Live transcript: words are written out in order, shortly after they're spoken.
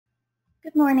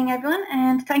Good morning, everyone,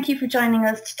 and thank you for joining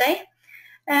us today.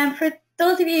 For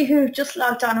those of you who have just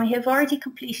logged on, we have already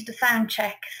completed the sound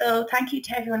check, so thank you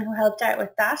to everyone who helped out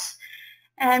with that.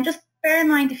 Just bear in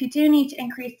mind, if you do need to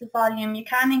increase the volume, you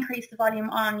can increase the volume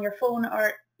on your phone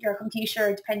or your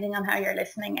computer, depending on how you're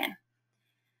listening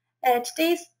in.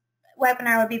 Today's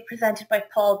webinar will be presented by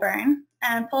Paul Byrne,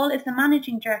 and Paul is the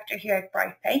Managing Director here at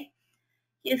BrightPay.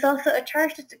 He is also a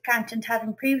chartered accountant,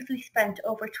 having previously spent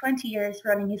over 20 years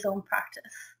running his own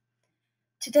practice.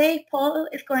 Today, Paul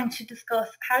is going to discuss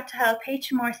how to help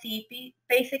HMRC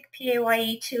Basic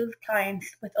PAYE Tools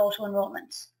clients with Auto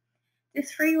Enrolment.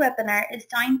 This free webinar is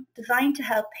designed to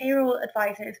help payroll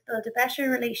advisors build a better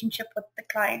relationship with the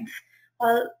clients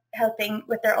while helping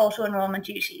with their Auto Enrolment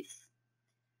duties.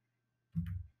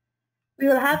 We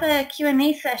will have a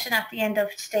Q&A session at the end of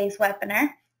today's webinar,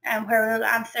 where we'll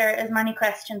answer as many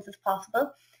questions as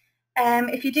possible.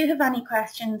 If you do have any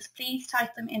questions, please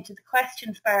type them into the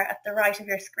questions bar at the right of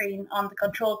your screen on the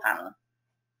control panel.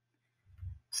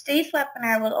 Today's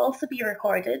webinar will also be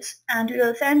recorded, and we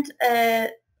will send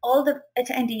all the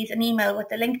attendees an email with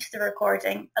the link to the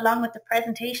recording, along with the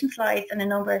presentation slides and a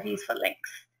number of useful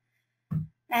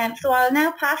links. So I'll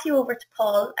now pass you over to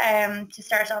Paul to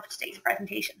start off today's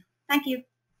presentation. Thank you.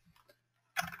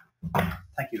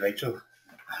 Thank you, Rachel.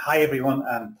 Hi everyone,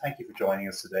 and thank you for joining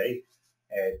us today.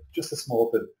 Just a small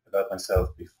bit about myself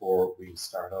before we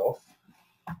start off.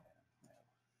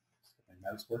 Let's get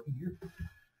my mouse working here.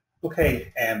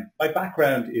 Okay, my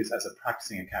background is as a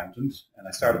practicing accountant, and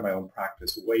I started my own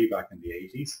practice way back in the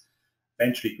 80s.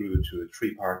 Eventually grew into a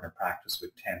 3-partner practice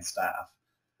with 10 staff.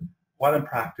 While in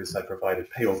practice, I provided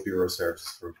payroll bureau services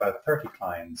for about 30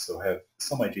 clients, so I have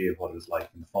some idea of what it was like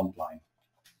in the front line.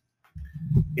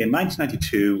 In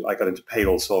 1992, I got into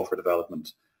payroll software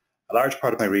development. A large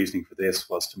part of my reasoning for this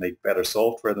was to make better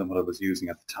software than what I was using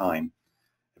at the time.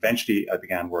 Eventually, I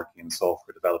began working in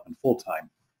software development full-time.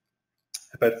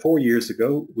 About 4 years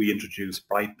ago, we introduced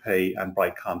BrightPay and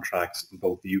Bright Contracts in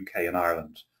both the UK and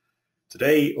Ireland.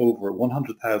 Today, over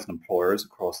 100,000 employers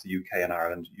across the UK and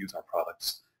Ireland use our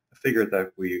products, a figure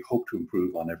that we hope to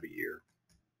improve on every year.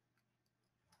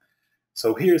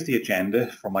 So here's the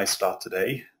agenda for my slot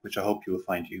today, which I hope you will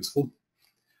find useful.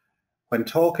 When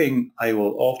talking, I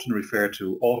will often refer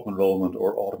to Auto Enrolment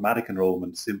or Automatic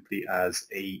Enrolment simply as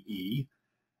AE,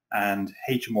 and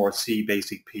HMRC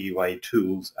Basic PAYE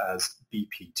Tools as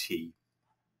BPT.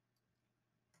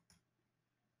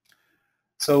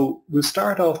 So we'll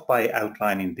start off by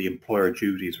outlining the employer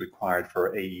duties required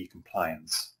for AE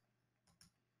compliance.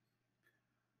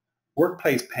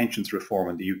 Workplace pensions reform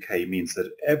in the UK means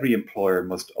that every employer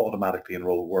must automatically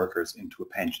enrol workers into a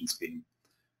pension scheme.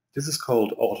 This is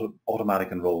called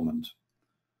automatic enrolment.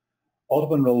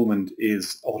 Auto enrolment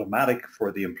is automatic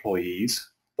for the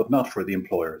employees, but not for the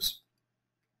employers.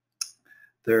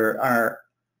 There are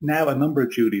now a number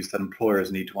of duties that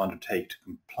employers need to undertake to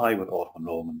comply with auto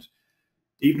enrolment.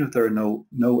 Even if there are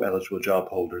no eligible job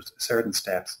holders, certain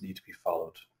steps need to be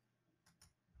followed.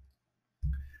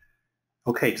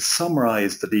 Okay, to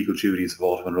summarise the legal duties of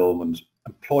auto enrolment,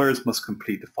 employers must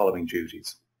complete the following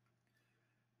duties.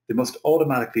 They must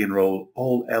automatically enrol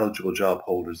all eligible job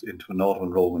holders into an auto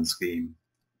enrolment scheme,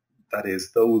 that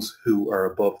is, those who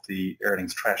are above the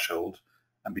earnings threshold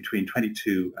and between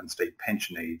 22 and state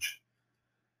pension age.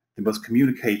 They must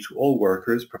communicate to all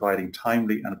workers, providing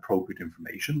timely and appropriate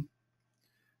information.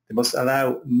 They must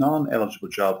allow non-eligible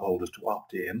job holders to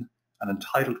opt in and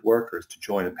entitled workers to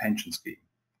join a pension scheme.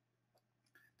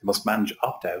 They must manage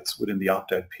opt-outs within the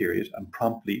opt-out period and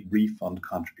promptly refund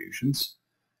contributions.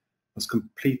 Must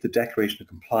complete the declaration of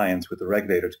compliance with the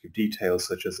regulator to give details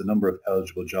such as the number of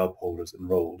eligible job holders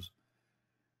enrolled.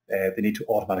 They need to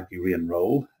automatically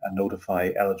re-enroll and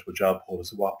notify eligible job holders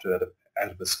who opted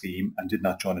out of a scheme and did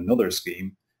not join another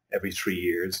scheme every 3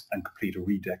 years and complete a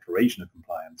re-declaration of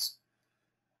compliance.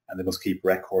 And they must keep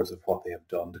records of what they have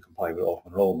done to comply with auto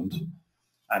enrolment,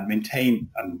 and maintain,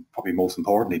 and probably most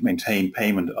importantly, maintain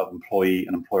payment of employee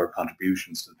and employer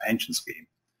contributions to the pension scheme.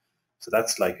 So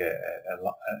that's like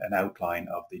an outline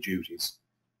of the duties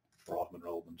for auto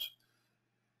enrolment.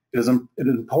 It is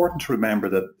important to remember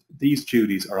that these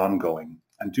duties are ongoing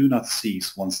and do not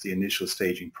cease once the initial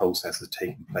staging process has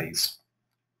taken place.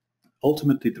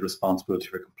 Ultimately, the responsibility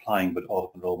for complying with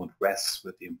auto enrolment rests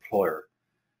with the employer.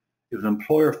 If an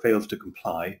employer fails to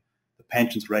comply, the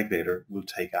Pensions Regulator will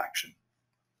take action.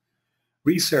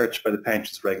 Research by the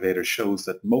Pensions Regulator shows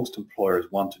that most employers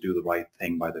want to do the right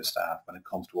thing by their staff when it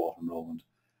comes to auto enrolment.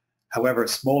 However,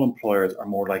 small employers are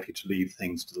more likely to leave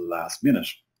things to the last minute.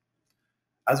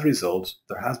 As a result,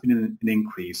 there has been an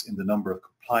increase in the number of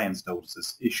compliance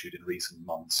notices issued in recent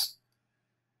months.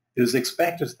 It is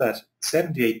expected that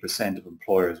 78% of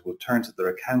employers will turn to their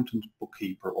accountant,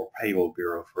 bookkeeper or payroll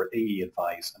bureau for AE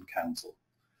advice and counsel.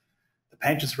 The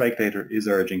Pensions Regulator is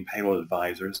urging payroll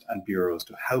advisors and bureaus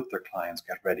to help their clients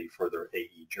get ready for their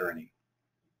AE journey.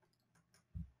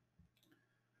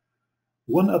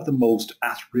 One of the most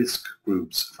at-risk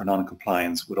groups for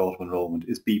non-compliance with auto-enrolment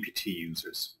is BPT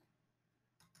users.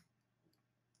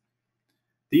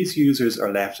 These users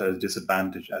are left at a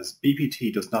disadvantage as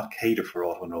BPT does not cater for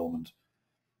auto-enrolment.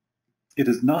 It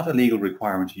is not a legal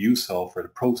requirement to use software to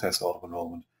process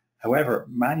auto-enrolment. However,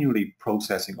 manually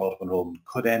processing auto-enrolment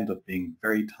could end up being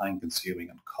very time-consuming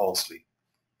and costly.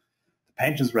 The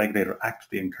Pensions Regulator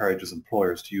actively encourages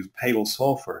employers to use payroll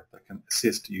software that can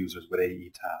assist users with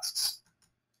AE tasks.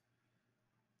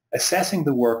 Assessing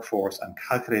the workforce and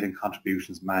calculating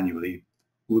contributions manually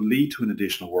will lead to an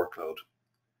additional workload.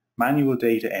 Manual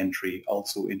data entry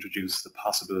also introduces the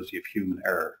possibility of human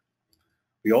error.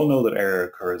 We all know that error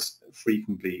occurs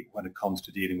frequently when it comes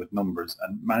to dealing with numbers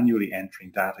and manually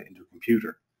entering data into a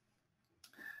computer.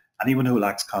 Anyone who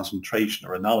lacks concentration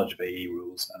or a knowledge of AE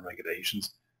rules and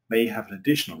regulations may have an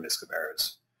additional risk of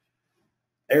errors.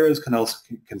 Errors can also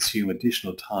consume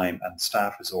additional time and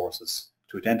staff resources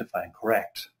to identify and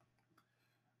correct.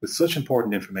 With such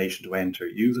important information to enter,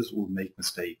 users will make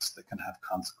mistakes that can have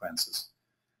consequences.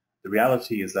 The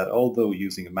reality is that although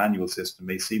using a manual system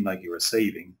may seem like you are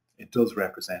saving, it does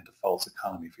represent a false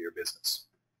economy for your business.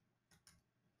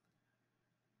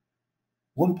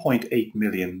 1.8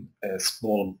 million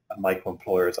small and micro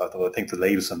employers, although I think the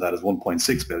latest on that is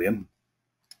 1.6 million,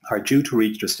 are due to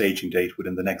reach their staging date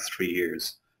within the next 3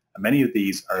 years, and many of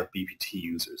these are BPT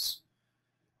users.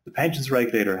 The Pensions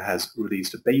Regulator has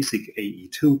released a basic AE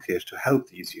toolkit to help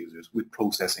these users with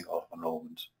processing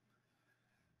auto-enrolment.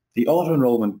 The Auto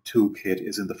Enrolment Toolkit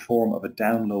is in the form of a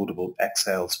downloadable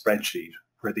Excel spreadsheet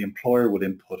where the employer will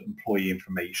input employee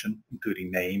information,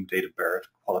 including name, date of birth,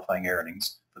 qualifying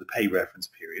earnings for the pay reference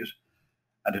period,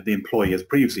 and if the employee has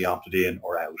previously opted in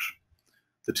or out.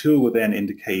 The tool will then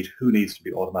indicate who needs to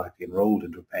be automatically enrolled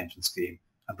into a pension scheme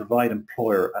and provide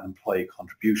employer and employee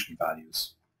contribution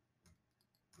values.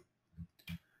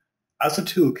 As the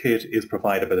toolkit is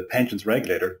provided by the Pensions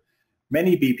Regulator,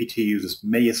 many BPT users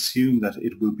may assume that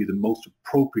it will be the most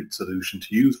appropriate solution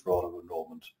to use for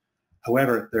auto-enrolment.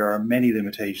 However, there are many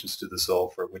limitations to the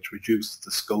software which reduces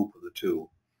the scope of the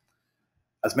tool.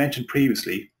 As mentioned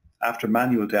previously, after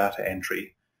manual data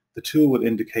entry, the tool will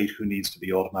indicate who needs to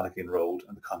be automatically enrolled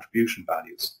and the contribution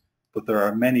values, but there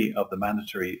are many of the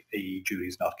mandatory AE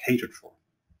duties not catered for.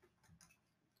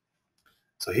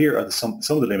 So here are some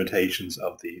of the limitations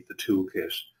of the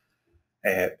toolkit.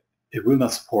 It will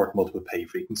not support multiple pay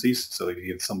frequencies, so if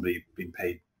you have somebody being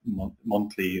paid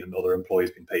monthly and other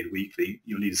employees being paid weekly,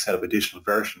 you'll need to set up additional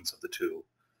versions of the tool.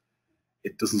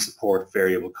 It doesn't support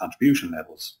variable contribution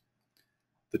levels.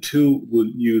 The tool will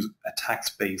use a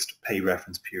tax-based pay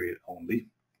reference period only.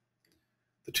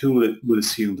 The tool will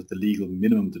assume that the legal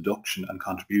minimum deduction and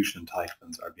contribution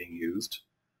entitlements are being used.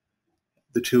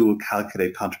 The tool will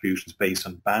calculate contributions based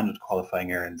on banded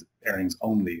qualifying earnings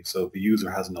only, so if the user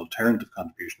has an alternative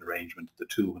contribution arrangement, the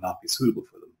tool will not be suitable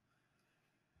for them.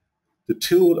 The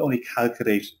tool will only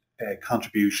calculate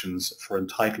contributions for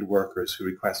entitled workers who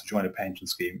request to join a pension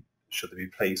scheme should they be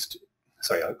placed,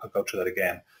 I'll go through that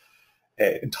again.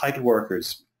 Entitled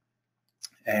workers,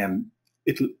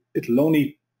 it'll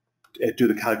only do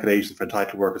the calculations for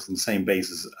entitled workers on the same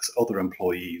basis as other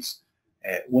employees.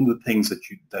 One of the things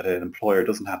that an employer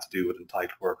doesn't have to do with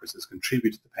entitled workers is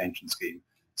contribute to the pension scheme.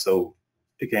 So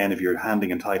again, if you're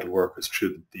handling entitled workers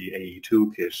through the AE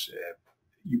toolkit,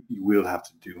 you will have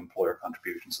to do employer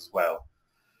contributions as well.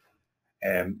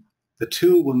 The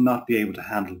tool will not be able to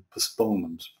handle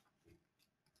postponement.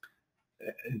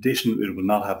 In addition, it will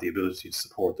not have the ability to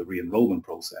support the re-enrollment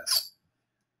process.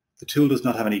 The tool does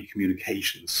not have any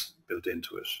communications built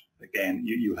into it. Again,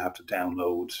 you'll have to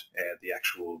download the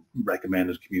actual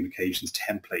recommended communications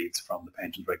templates from the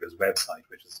Pensions Regulator's website,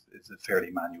 which is a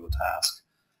fairly manual task.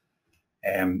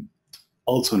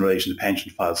 Also in relation to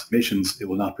pension file submissions, it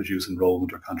will not produce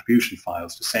enrolment or contribution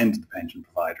files to send to the pension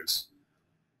providers.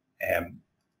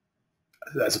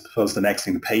 As opposed to the next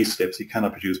thing, the pay slips, you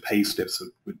cannot produce pay slips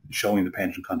showing the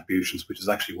pension contributions, which is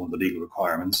actually one of the legal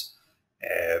requirements.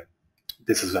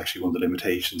 This is actually one of the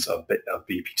limitations of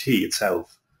BPT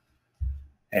itself.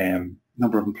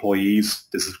 Number of employees,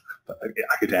 this is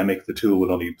academic. The tool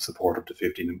will only support up to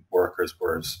 15 workers,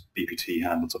 whereas BPT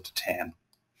handles up to 10.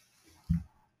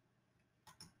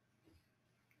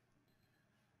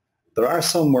 There are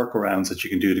some workarounds that you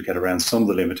can do to get around some of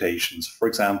the limitations. For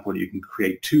example, you can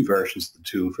create 2 versions of the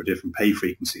tool for different pay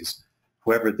frequencies,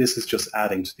 However, this is just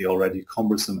adding to the already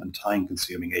cumbersome and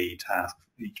time-consuming AE task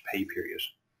for each pay period.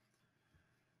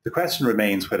 The question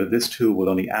remains whether this tool will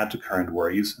only add to current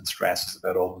worries and stresses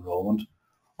about auto-enrolment,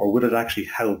 or would it actually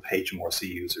help HMRC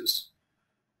users?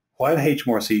 While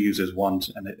HMRC users want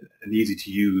an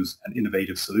easy-to-use and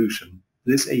innovative solution,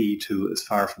 this AE tool is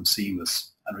far from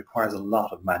seamless and requires a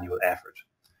lot of manual effort.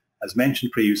 As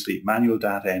mentioned previously, manual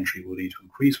data entry will lead to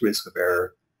increased risk of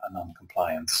error and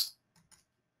non-compliance.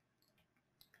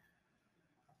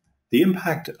 The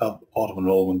impact of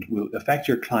auto-enrolment will affect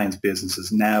your clients'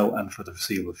 businesses now and for the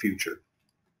foreseeable future.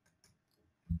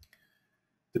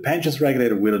 The Pensions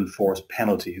Regulator will enforce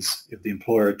penalties if the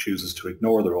employer chooses to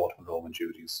ignore their auto-enrolment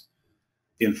duties.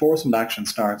 The enforcement action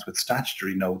starts with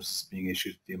statutory notices being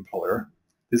issued to the employer.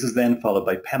 This is then followed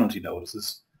by penalty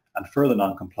notices, and further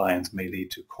non-compliance may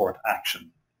lead to court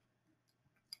action.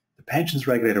 The Pensions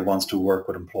Regulator wants to work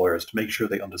with employers to make sure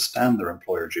they understand their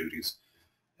employer duties.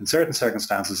 In certain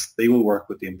circumstances, they will work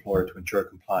with the employer to ensure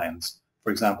compliance,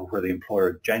 for example, where the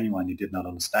employer genuinely did not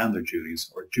understand their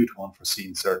duties or due to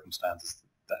unforeseen circumstances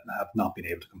that have not been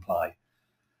able to comply.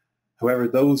 However,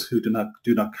 those who do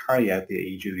not carry out the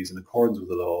AE duties in accordance with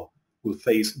the law will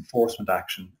face enforcement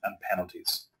action and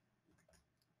penalties.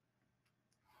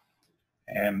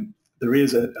 There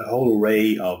is a whole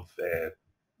array of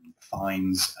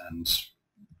fines and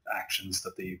actions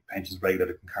that the Pensions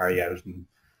Regulator can carry out, and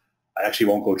I actually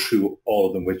won't go through all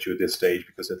of them with you at this stage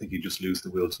because I think you just lose the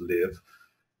will to live.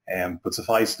 But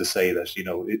suffice to say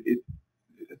that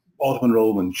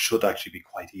auto-enrolment should actually be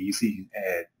quite easy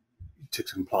to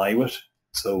comply with.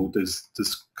 So there's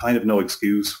kind of no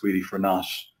excuse really for not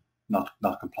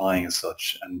complying as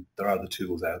such, and there are the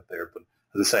tools out there. But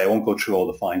as I say, I won't go through all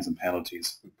the fines and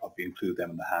penalties. We'll probably include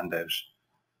them in the handout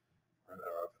or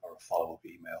a follow-up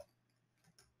email.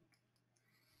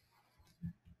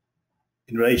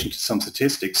 In relation to some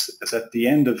statistics, is at the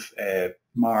end of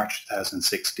March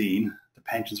 2016, the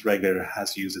Pensions Regulator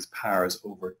has used its powers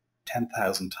over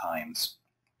 10,000 times.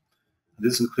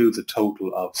 This includes a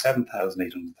total of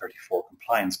 7,834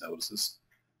 compliance notices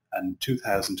and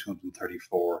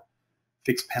 2,234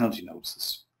 fixed penalty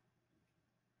notices.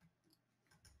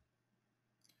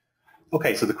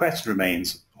 Okay, so the question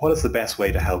remains, what is the best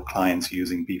way to help clients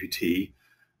using BPT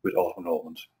with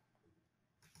auto-enrolment?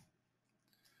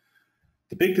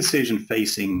 The big decision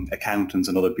facing accountants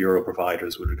and other bureau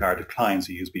providers with regard to clients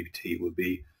who use BPT will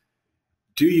be,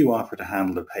 do you offer to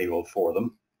handle their payroll for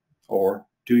them, or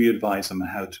do you advise them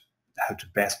how to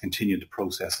best continue to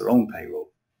process their own payroll?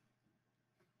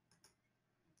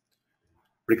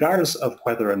 Regardless of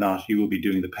whether or not you will be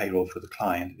doing the payroll for the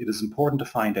client, it is important to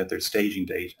find out their staging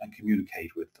date and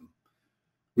communicate with them.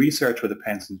 Research with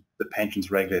the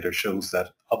Pensions Regulator shows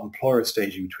that of employers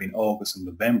staging between August and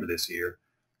November this year,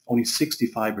 only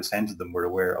 65% of them were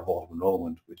aware of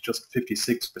auto-enrolment, with just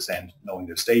 56% knowing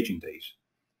their staging date.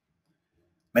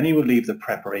 Many will leave their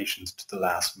preparations to the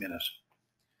last minute.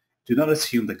 Do not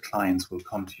assume that clients will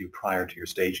come to you prior to your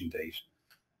staging date.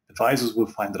 Advisors will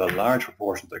find that a large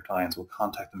proportion of their clients will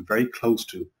contact them very close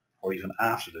to or even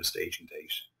after their staging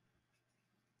date.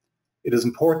 It is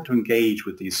important to engage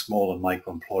with these small and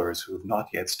micro employers who have not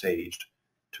yet staged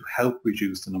to help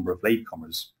reduce the number of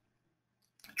latecomers.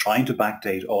 Trying to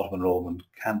backdate auto-enrolment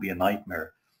can be a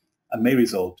nightmare and may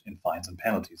result in fines and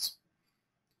penalties.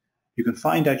 You can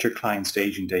find out your client's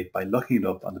staging date by looking it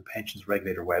up on the Pensions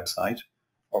Regulator website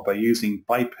or by using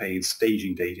BrightPay's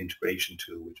staging date integration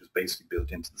tool, which is basically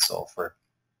built into the software.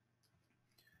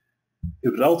 It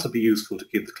would also be useful to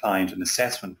give the client an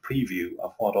assessment preview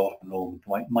of what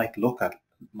auto-enrolment might look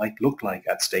like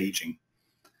at staging.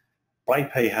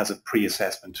 BrightPay has a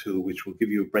pre-assessment tool which will give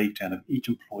you a breakdown of each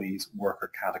employee's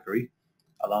worker category,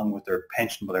 along with their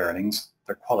pensionable earnings,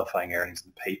 their qualifying earnings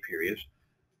in the pay period,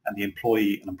 and the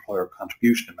employee and employer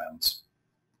contribution amounts.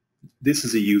 This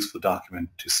is a useful document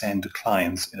to send to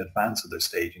clients in advance of their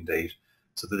staging date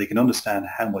so that they can understand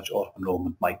how much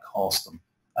auto-enrolment might cost them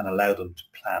and allow them to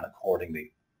plan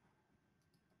accordingly.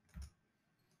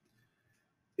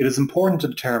 It is important to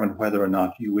determine whether or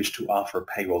not you wish to offer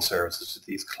payroll services to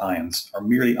these clients or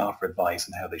merely offer advice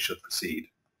on how they should proceed.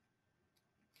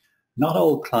 Not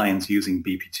all clients using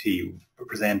BPT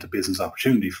present a business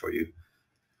opportunity for you.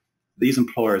 These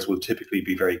employers will typically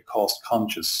be very cost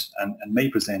conscious and may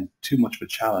present too much of a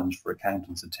challenge for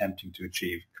accountants attempting to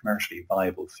achieve commercially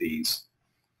viable fees.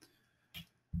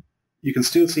 You can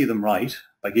still see them right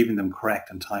by giving them correct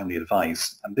and timely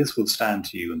advice, and this will stand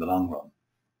to you in the long run.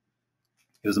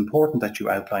 It is important that you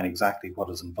outline exactly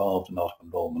what is involved in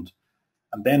auto-enrolment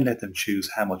and then let them choose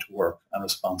how much work and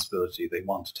responsibility they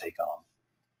want to take on.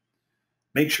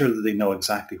 Make sure that they know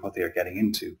exactly what they are getting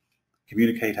into.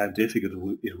 communicate how difficult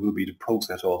it will be to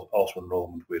process auto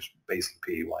enrolment with Basic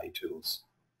PAYE Tools.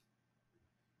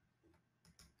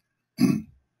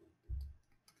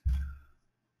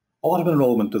 Auto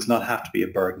enrolment does not have to be a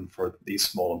burden for these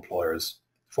small employers.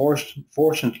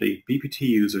 Fortunately, BPT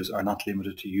users are not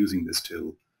limited to using this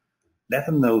tool. Let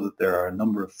them know that there are a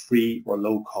number of free or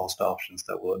low-cost options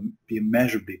that will be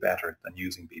immeasurably better than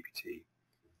using BPT.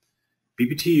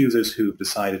 BPT users who have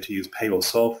decided to use payroll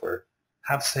software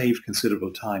have saved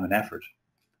considerable time and effort.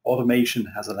 Automation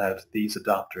has allowed these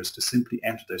adopters to simply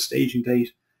enter their staging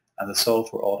date, and the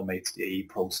software automates the AE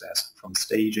process from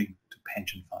staging to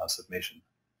pension file submission.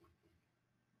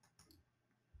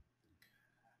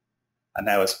 And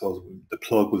now I suppose the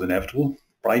plug was inevitable.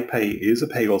 BrightPay is a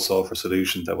payroll software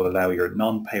solution that will allow your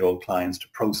non-payroll clients to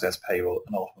process payroll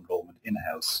and auto enrolment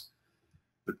in-house.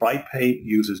 With BrightPay,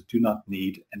 users do not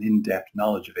need an in-depth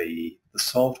knowledge of AE. The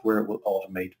software will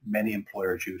automate many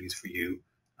employer duties for you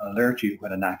and alert you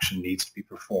when an action needs to be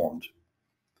performed.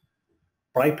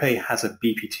 BrightPay has a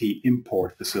BPT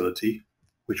import facility,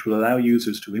 which will allow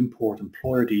users to import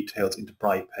employer details into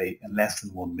BrightPay in less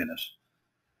than 1 minute.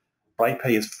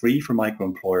 BrightPay is free for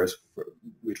micro-employers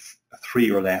with 3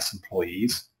 or less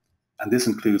employees, and this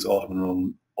includes auto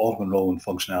enrolment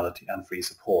functionality and free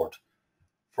support.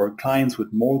 For clients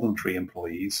with more than 3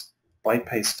 employees,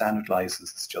 BrightPay's standard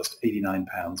license is just £89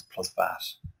 plus VAT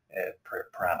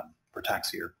per annum, per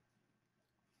tax year.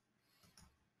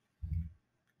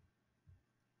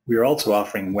 We are also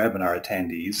offering webinar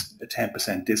attendees a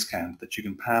 10% discount that you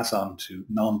can pass on to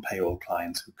non-payroll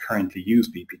clients who currently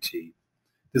use BPT.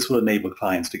 This will enable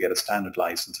clients to get a standard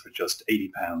license for just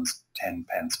 £80, 10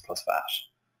 pence plus VAT.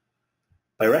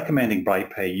 By recommending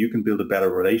BrightPay, you can build a better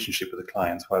relationship with the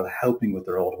clients while helping with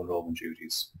their auto enrolment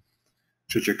duties.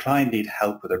 Should your client need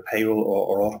help with their payroll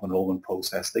or auto enrolment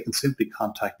process, they can simply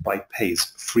contact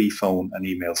BrightPay's free phone and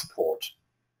email support.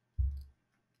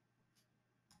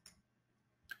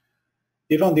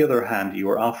 If, on the other hand, you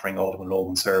are offering auto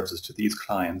enrolment services to these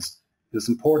clients, it is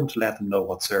important to let them know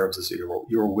what services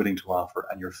you're willing to offer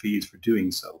and your fees for doing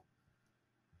so.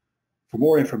 For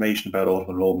more information about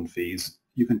auto enrolment fees,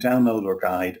 you can download our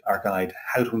guide,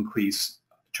 How to Increase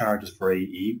Charges for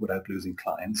AE Without Losing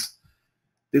Clients.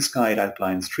 This guide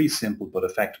outlines 3 simple but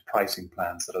effective pricing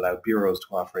plans that allow bureaus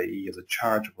to offer AE as a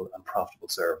chargeable and profitable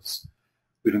service.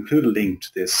 We'll include a link to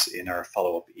this in our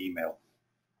follow-up email.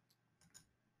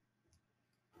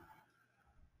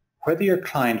 Whether your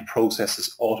client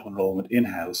processes auto enrolment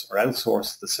in-house or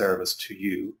outsources the service to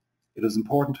you, it is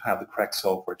important to have the correct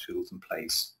software tools in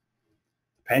place.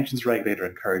 The Pensions Regulator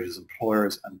encourages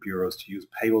employers and bureaus to use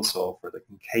payroll software that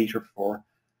can cater for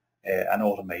and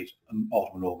automate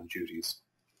auto enrolment duties.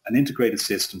 An integrated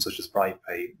system such as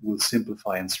BrightPay will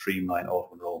simplify and streamline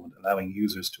auto enrolment, allowing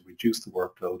users to reduce the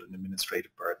workload and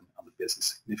administrative burden on the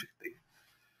business significantly.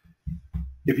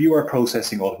 If you are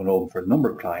processing auto enrolment for a number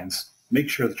of clients, make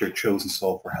sure that your chosen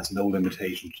software has no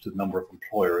limitation to the number of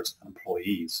employers and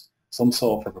employees. Some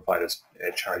software providers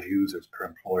charge users per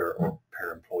employer or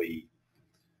per employee.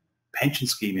 Pension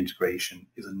scheme integration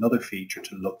is another feature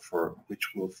to look for,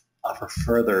 which will offer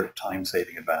further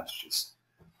time-saving advantages.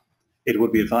 It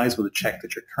would be advisable to check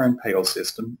that your current payroll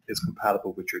system is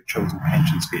compatible with your chosen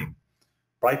pension scheme.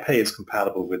 BrightPay is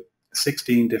compatible with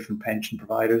 16 different pension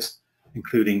providers,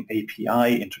 including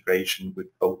API integration with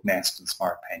both Nest and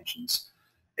Smart Pensions.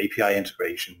 API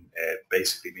integration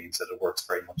basically means that it works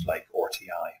very much like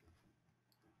RTI.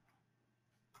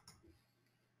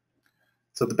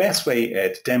 So the best way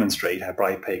to demonstrate how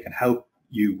BrightPay can help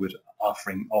you with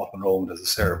offering auto enrolment as a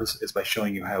service is by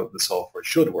showing you how the software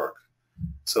should work.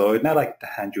 So I'd now like to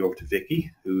hand you over to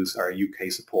Vicky, who's our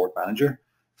UK support manager,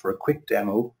 for a quick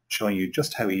demo showing you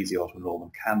just how easy auto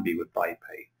enrolment can be with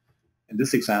BrightPay. In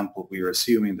this example, we are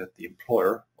assuming that the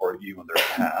employer, or you on their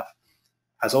behalf,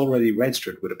 has already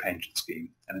registered with a pension scheme,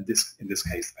 and in this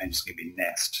case, the pension scheme being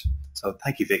Nest. So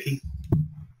thank you, Vicky.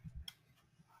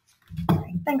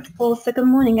 Thanks, Paul. So good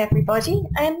morning, everybody.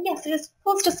 Yes, so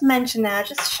Paul's just mentioned now,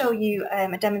 just show you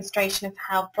a demonstration of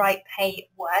how BrightPay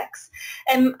works.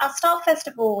 I'll start first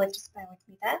of all with, just bear with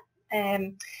me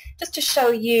there, just to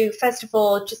show you, first of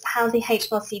all, just how the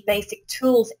HMRC Basic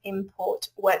Tools import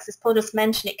works. As Paul just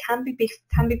mentioned, it can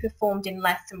be performed in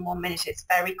less than 1 minute. It's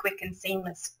very quick and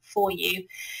seamless for you.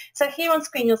 So here on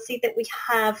screen, you'll see that we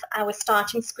have our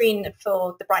starting screen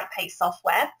for the BrightPay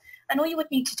software. And all you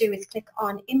would need to do is click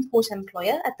on Import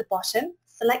Employer at the bottom,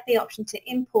 select the option to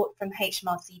import from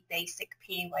HMRC Basic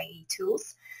PAYE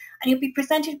Tools, and you'll be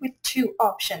presented with 2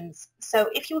 options. So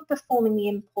if you were performing the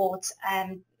import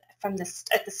at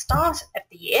the start of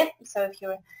the year, so if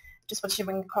you're just want you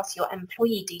to bring across your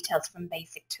employee details from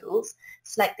Basic Tools,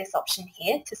 select this option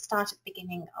here to start at the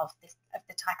beginning of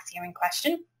the tax year in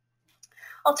question.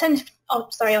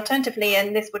 Alternatively,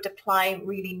 and this would apply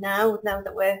really now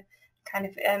that we're kind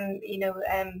of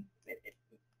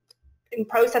in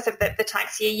process of the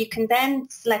tax year, you can then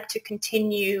select to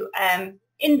continue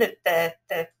in the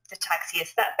tax year.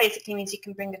 So that basically means you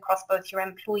can bring across both your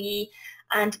employee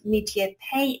and mid-year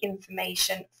pay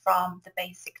information from the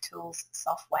Basic Tools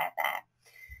software there.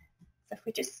 So if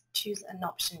we just choose an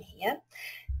option here,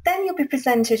 then you'll be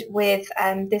presented with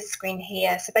this screen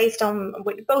here. So based on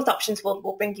both options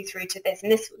will bring you through to this,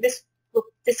 and this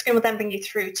screen will then bring you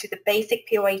through to the Basic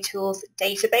PAYE Tools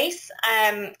database.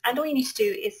 And all you need to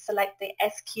do is select the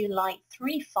SQLite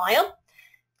 3 file,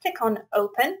 click on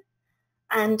Open,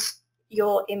 and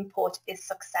your import is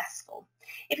successful.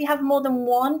 If you have more than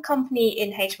one company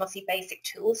in HMRC Basic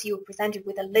Tools, you will be presented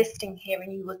with a listing here,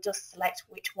 and you will just select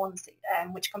which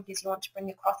companies you want to bring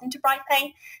across into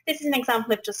BrightPay. This is an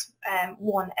example of just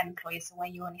one employer, so where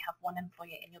you only have one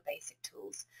employer in your Basic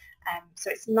Tools. So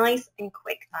it's nice and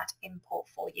quick, that import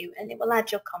for you, and it will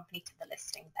add your company to the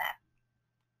listing there.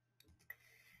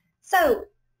 So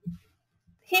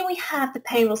here we have the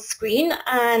payroll screen,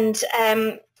 and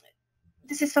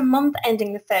this is for month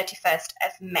ending the 31st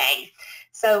of May.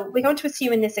 So we're going to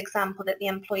assume in this example that the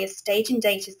employer's staging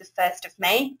date is the 1st of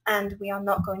May, and we are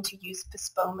not going to use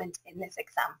postponement in this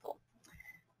example.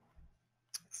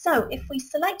 So if we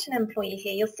select an employee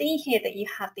here, you'll see here that you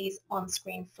have these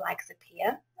on-screen flags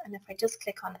appear. And if I just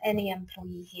click on any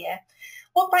employee here,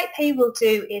 what BrightPay will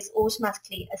do is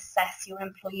automatically assess your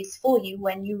employees for you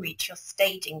when you reach your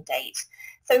staging date.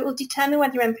 So it will determine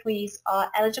whether employees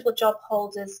are eligible job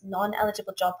holders,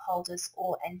 non-eligible job holders,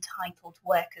 or entitled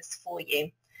workers for you.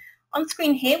 On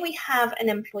screen here we have an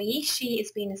employee. She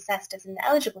is being assessed as an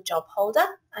eligible job holder,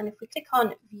 and if we click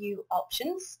on View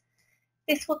Options,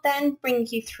 this will then bring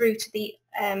you through to the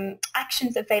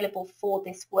actions available for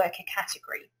this worker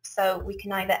category. So we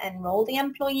can either enrol the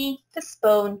employee,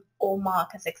 postpone, or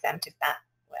mark as exempt if that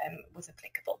was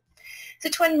applicable. So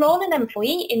to enrol an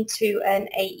employee into an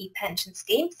AE pension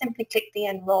scheme, simply click the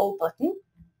Enrol button,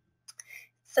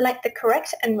 select the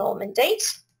correct enrolment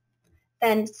date,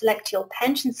 then select your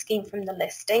pension scheme from the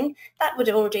listing. That would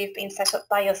already have been set up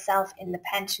by yourself in the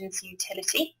pensions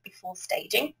utility before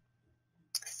staging.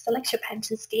 Select your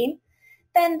pension scheme,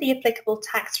 then the applicable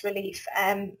tax relief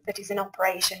that is in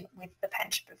operation with the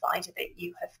pension provider that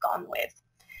you have gone with.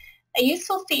 A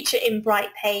useful feature in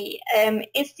BrightPay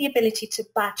is the ability to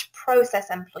batch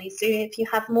process employees. So if you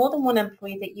have more than one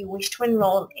employee that you wish to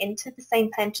enrol into the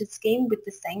same pension scheme with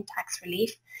the same tax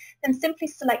relief, then simply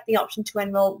select the option to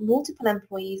enrol multiple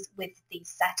employees with these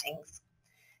settings.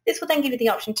 This will then give you the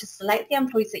option to select the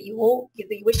employees that you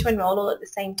wish to enrol all at the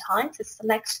same time, so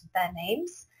select their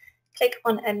names, click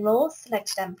on Enrol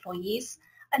Selected Employees,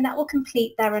 and that will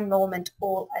complete their enrolment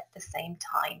all at the same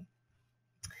time.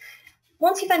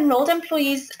 Once you've enrolled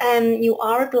employees, you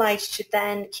are obliged to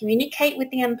then communicate with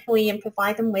the employee and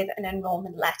provide them with an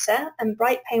enrolment letter, and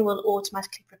BrightPay will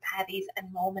automatically prepare these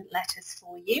enrolment letters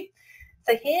for you.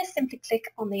 So here, simply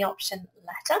click on the option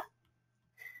Letter.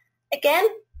 Again,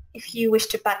 if you wish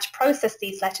to batch process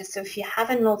these letters, so if you have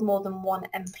enrolled more than one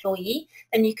employee,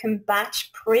 then you can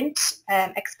batch, print,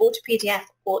 export to PDF,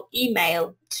 or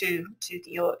email to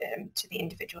the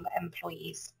individual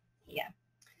employees here.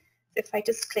 If I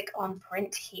just click on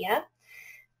Print here.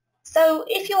 So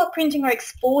if you are printing or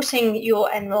exporting your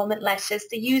enrolment letters,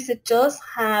 the user does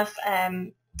have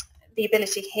the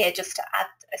ability here just to add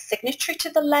a signature to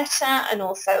the letter, and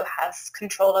also has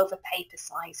control over paper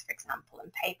size, for example,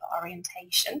 and paper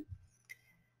orientation.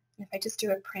 And if I just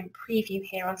do a print preview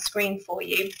here on screen for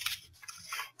you.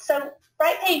 So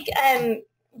BrightPay,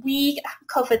 we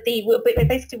covered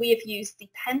basically we have used the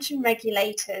Pension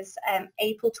Regulator's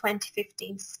April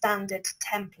 2015 standard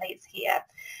templates here.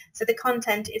 So the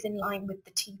content is in line with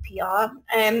the TPR,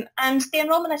 and the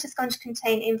enrolment letter is going to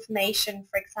contain information,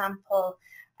 for example,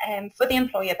 for the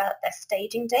employee about their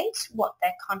staging date, what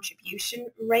their contribution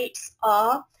rates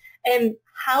are,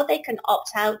 how they can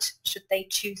opt out should they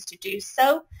choose to do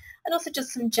so, and also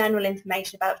just some general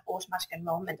information about automatic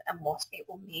enrolment and what it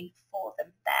will mean for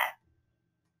them there.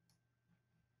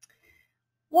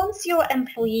 Once your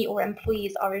employee or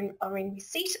employees are in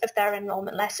receipt of their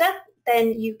enrolment letter,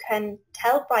 then you can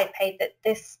tell BrightPay that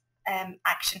this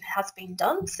action has been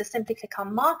done. So simply click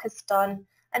on Mark as done,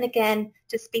 and again,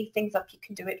 to speed things up, you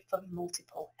can do it for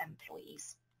multiple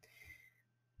employees.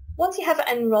 Once you have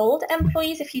enrolled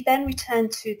employees, if you then return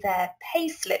to their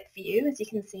payslip view, as you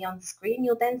can see on screen,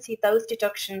 you'll then see those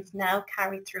deductions now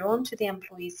carried through onto the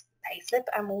employee's payslip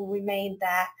and will remain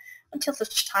there until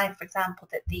such time, for example,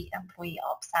 that the employee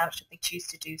opts out if they choose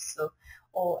to do so,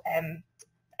 or and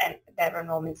their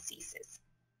enrolment ceases.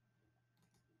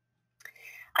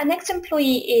 Our next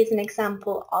employee is an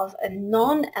example of a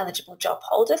non-eligible job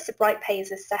holder. So BrightPay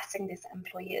is assessing this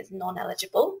employee as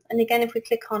non-eligible. And again, if we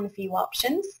click on View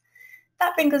Options,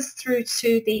 that brings us through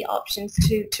to the options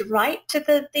to write to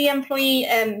the employee,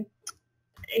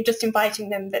 just inviting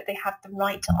them that they have the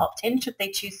right to opt in should they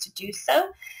choose to do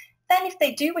so. Then if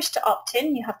they do wish to opt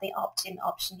in, you have the opt-in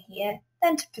option here,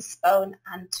 then to postpone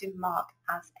and to mark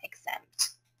as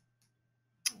exempt.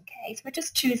 Okay, so we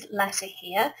just choose letter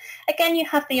here. Again, you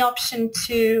have the option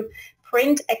to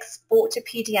print, export to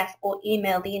PDF or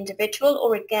email the individual,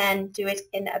 or again, do it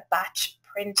in a batch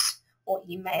print or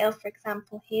email, for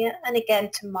example, here. And again,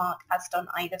 to mark as done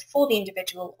either for the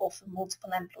individual or for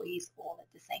multiple employees all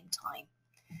at the same time.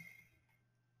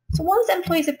 So once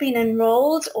employees have been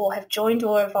enrolled or have joined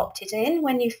or have opted in,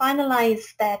 when you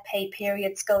finalise their pay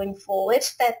periods going forward,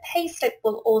 their pay slip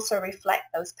will also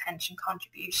reflect those pension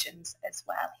contributions as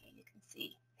well. Here you can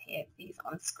see here these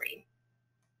on screen.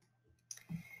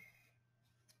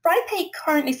 BrightPay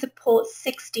currently supports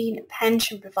 16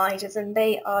 pension providers, and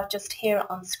they are just here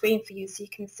on screen for you, so you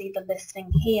can see the listing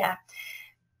here.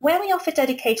 Where we offer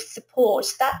dedicated support,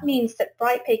 that means that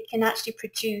BrightPay can actually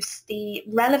produce the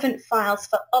relevant files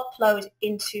for upload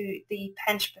into the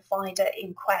pension provider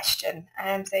in question,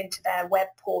 so into their web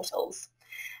portals.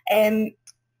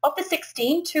 Of the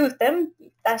 16, 2 of them,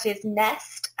 that is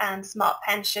Nest and Smart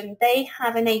Pension, they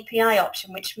have an API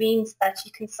option, which means that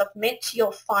you can submit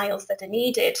your files that are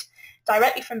needed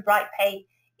directly from BrightPay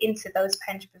into those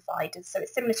pension providers. So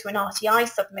it's similar to an RTI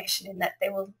submission in that they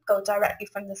will go directly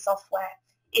from the software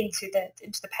into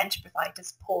the pension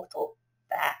provider's portal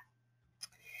there.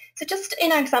 So just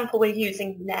in our example, we're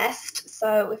using Nest.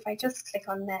 So if I just click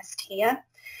on Nest here.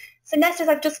 So Nest, as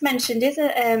I've just mentioned, is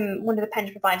one of the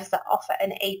pension providers that offer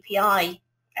an API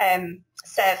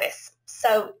service.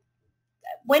 So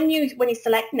when you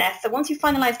select Nest, so once you've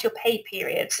finalised your pay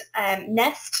period,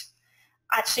 Nest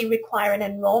actually require an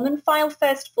enrolment file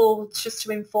first of all, just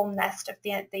to inform Nest of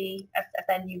their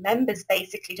new members,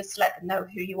 basically, just to let them know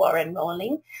who you are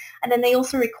enrolling. And then they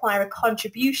also require a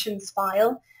contributions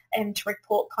file to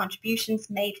report contributions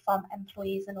made from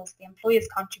employees and also the employer's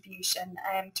contribution,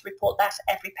 to report that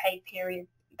every pay period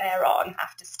thereon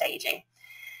after staging.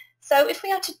 So if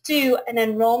we are to do an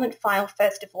enrolment file,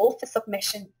 first of all, for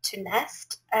submission to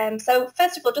Nest, so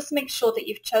first of all, just make sure that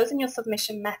you've chosen your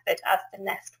submission method as the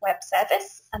Nest web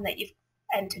service and that you've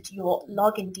entered your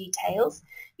login details.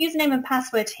 Username and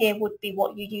password here would be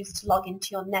what you use to log into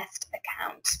your Nest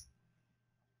account.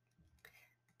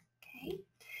 Okay.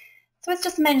 So as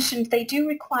just mentioned, they do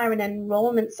require an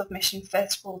enrolment submission,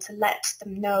 first of all, to let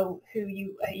them know who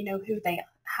who they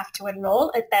have to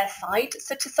enroll at their side.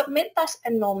 So to submit that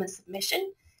enrolment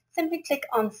submission, simply click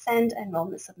on Send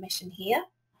Enrolment Submission here.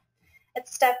 At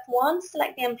step 1,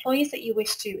 select the employees that you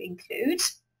wish to include.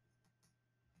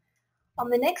 On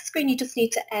the next screen, you just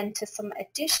need to enter some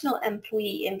additional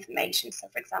employee information. So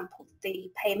for example, the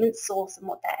payment source and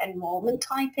what their enrolment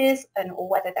type is, or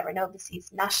whether they're an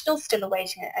overseas national still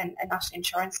awaiting a national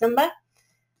insurance number.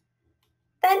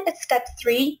 Then at step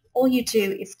 3, all you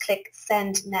do is click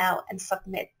Send Now and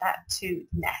submit that to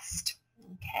Nest.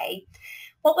 Okay.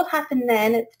 What will happen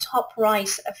then at the top right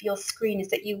of your screen is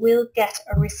that you will get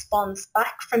a response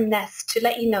back from Nest to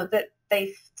let you know that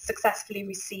they've successfully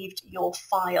received your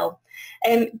file.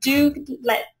 Do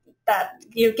let that,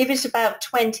 give it about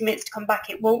 20 minutes to come back.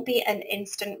 It won't be an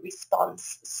instant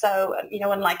response. So,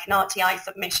 unlike an RTI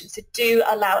submission, so do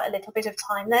allow a little bit of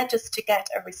time there just to get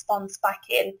a response back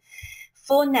in.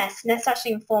 For Nest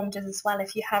actually informed us as well,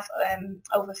 if you have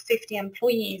over 50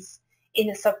 employees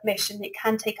in a submission, it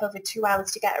can take over 2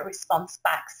 hours to get a response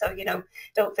back. So,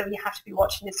 don't feel you have to be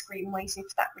watching the screen waiting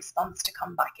for that response to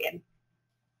come back in.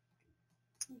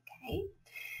 Okay.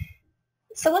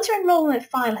 So once your enrolment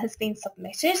file has been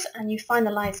submitted and you've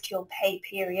finalised your pay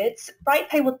periods,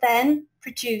 BrightPay will then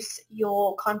produce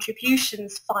your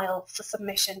contributions file for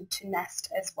submission to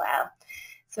Nest as well.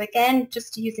 So again,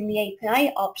 just using the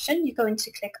API option, you're going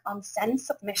to click on Send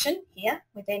Submission here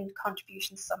within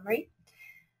Contribution Summary.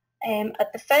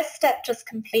 At the first step, just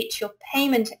complete your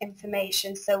payment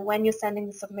information. So when you're sending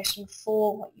the submission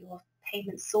for what your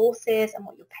payment source is and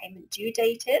what your payment due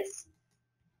date is.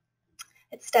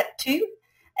 At step 2,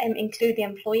 include the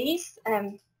employees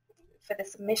for the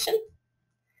submission.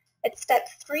 At step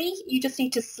 3, you just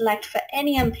need to select for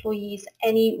any employees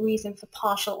any reason for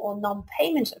partial or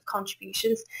non-payment of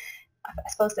contributions. I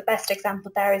suppose the best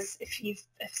example there is if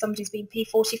somebody's been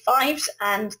P45'd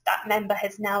and that member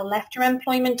has now left your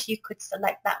employment, you could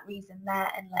select that reason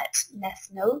there and let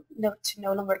NEST know to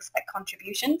no longer expect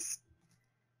contributions.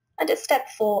 And at step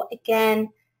 4, again,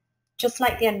 just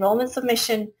like the enrolment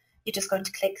submission, you're just going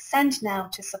to click Send Now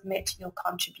to submit your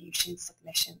contribution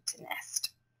submission to NEST.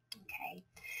 Okay.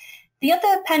 The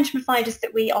other pension providers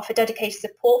that we offer dedicated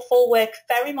support for work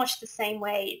very much the same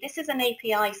way. This is an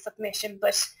API submission,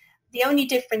 but the only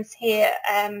difference here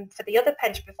for the other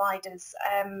pension providers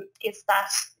is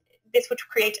that this would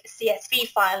create a CSV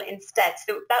file instead.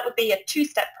 So that would be a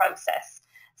 2-step process,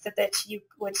 so that you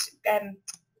would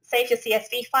save your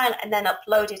CSV file and then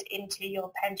upload it into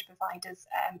your pension provider's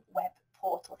web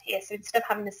portal here. So instead of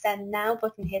having the Send Now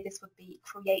button here, this would be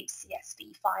Create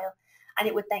CSV File, and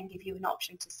it would then give you an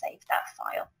option to save that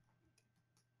file.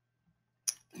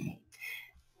 I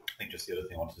think just the other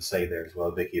thing I wanted to say there as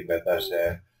well, Vicky, about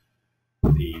that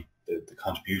the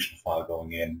contribution file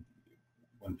going in,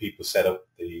 when people set up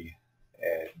the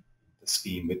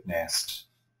scheme with NEST,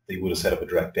 they would have set up a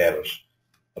direct debit,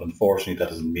 but unfortunately that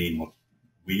doesn't mean what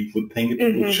we would think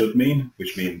it should mean,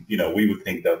 which means, we would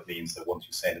think that means that once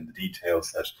you send in the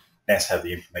details that NEST have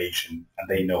the information and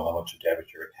they know how much you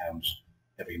debit your account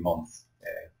every month,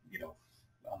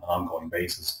 on an ongoing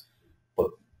basis. But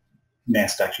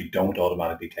NEST actually don't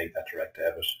automatically take that direct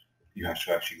debit. You have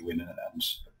to actually go in and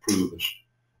approve it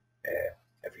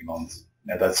every month.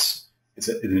 Now it's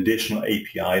an additional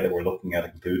API that we're looking at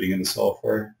including in the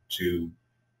software to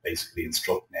basically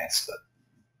instruct NEST that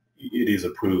it is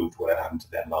approved without having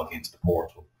to then log into the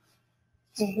portal.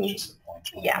 So it's just a point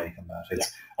you want to make on that.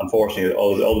 It's unfortunately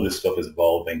all of this stuff is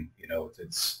evolving.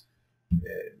 It's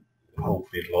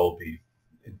hopefully it'll all be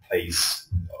in place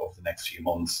over the next few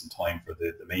months in time for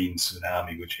the main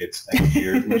tsunami which hits next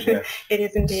year. It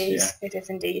is indeed. Yeah. It is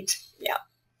indeed. Yeah.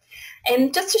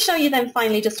 And just to show you then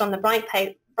finally, just on the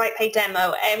BrightPay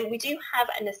demo, we do have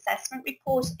an assessment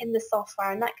report in the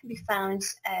software, and that can be found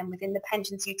within the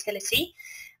pensions utility,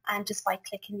 and just by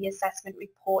clicking the assessment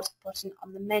report button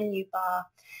on the menu bar.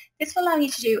 This will allow you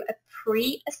to do a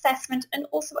pre-assessment and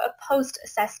also a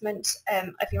post-assessment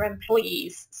of your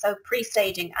employees, so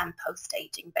pre-staging and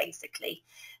post-staging basically.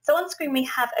 So on screen we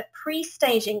have a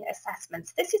pre-staging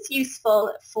assessment. This is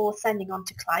useful for sending on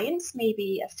to clients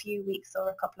maybe a few weeks or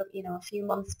a few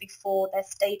months before their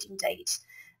staging date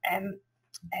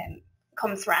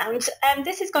comes round. And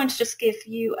this is going to just give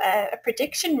you a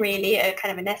prediction, really, a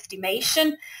kind of an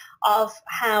estimation of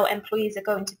how employees are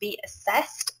going to be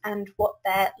assessed and what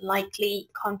their likely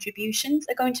contributions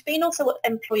are going to be, and also what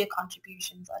employer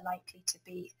contributions are likely to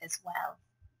be as well.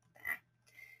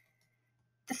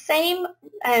 The same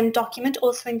document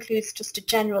also includes just a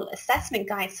general assessment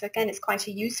guide. So again, it's quite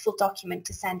a useful document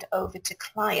to send over to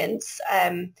clients.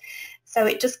 So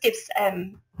it just gives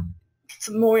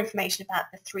some more information about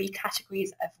the 3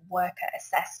 categories of worker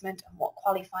assessment and what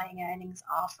qualifying earnings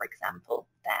are, for example,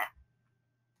 there.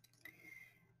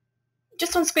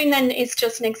 Just on screen then is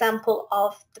just an example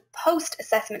of the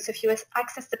post-assessment. So if you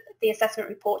access the assessment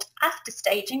report after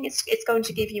staging, it's going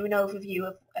to give you an overview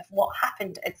of what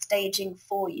happened at staging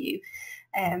for you.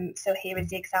 So here is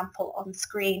the example on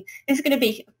screen. This is going to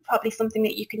be probably something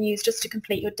that you can use just to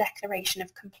complete your declaration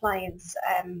of compliance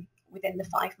within the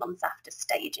 5 months after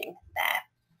staging there.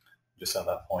 Just on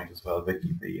that point as well,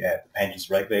 Vicky, the Pensions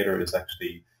Regulator is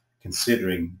actually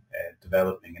considering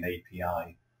developing an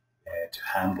API to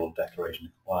handle declaration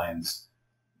of compliance.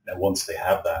 Now, once they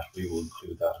have that, we will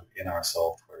include that in our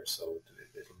software, so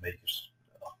it'll make it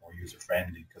a lot more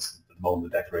user-friendly, because at the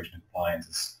moment the declaration of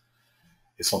compliance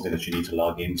is something that you need to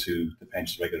log into the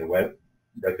Pensions Regulator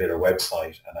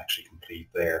website and actually complete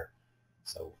there.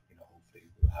 So, hopefully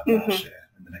we'll have that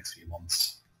in the next few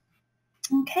months.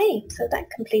 Okay, so that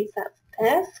completes that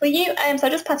there for you. So I'll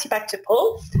just pass you back to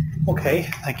Paul. Okay,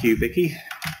 thank you, Vicky.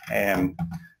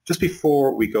 Just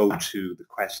before we go to the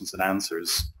questions and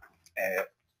answers,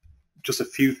 just a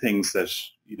few things that,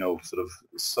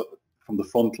 from the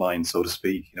front line, so to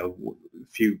speak, a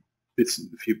few bits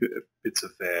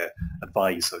of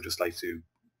advice I'd just like to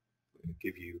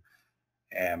give you.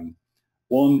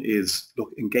 One is, look,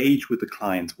 engage with the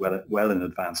client well in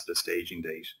advance of the staging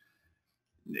date.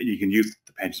 You can use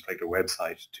the Pensions Regulator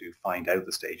website to find out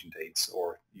the staging dates,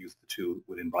 or use the tool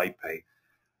within BrightPay.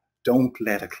 Don't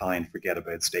let a client forget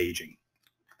about staging.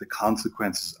 The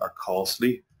consequences are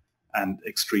costly and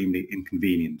extremely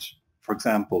inconvenient. For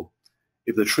example,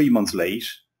 if they're 3 months late,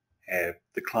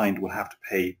 the client will have to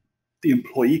pay the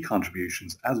employee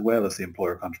contributions as well as the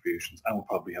employer contributions, and will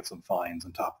probably have some fines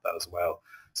on top of that as well.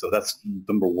 So that's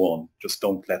number one. Just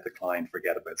don't let the client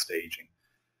forget about staging.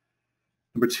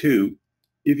 Number 2,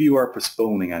 if you are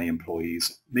postponing any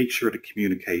employees, make sure to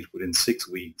communicate within 6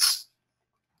 weeks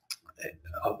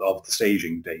of the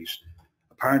staging date.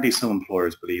 Apparently some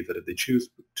employers believe that if they choose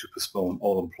to postpone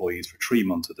all employees for 3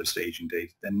 months of their staging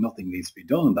date, then nothing needs to be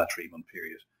done in that 3-month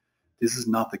period. This is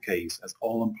not the case, as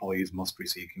all employees must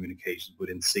receive communications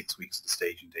within 6 weeks of the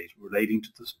staging date relating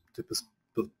to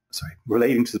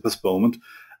the postponement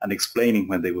and explaining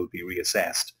when they will be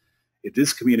reassessed. If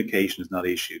this communication is not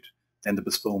issued, then the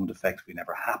postponement effectively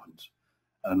never happened,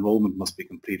 and enrolment must be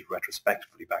completed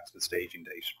retrospectively back to the staging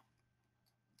date.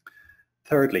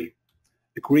 Thirdly,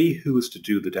 agree who is to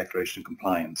do the declaration of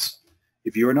compliance.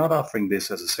 If you are not offering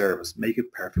this as a service, make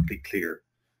it perfectly clear.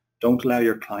 Don't allow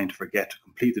your client to forget to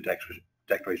complete the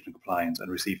declaration of compliance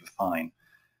and receive a fine.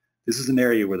 This is an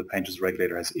area where the Pensions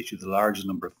Regulator has issued the largest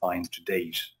number of fines to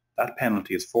date. That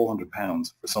penalty is £400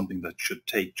 for something that should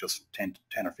take just 10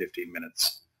 or 15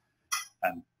 minutes.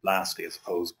 And lastly, I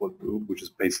suppose, which is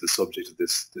basically the subject of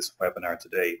this webinar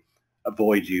today,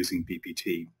 avoid using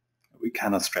BPT. We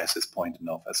cannot stress this point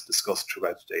enough. As discussed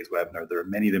throughout today's webinar, there are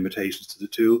many limitations to the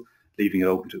tool, leaving it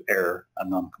open to error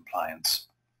and non-compliance.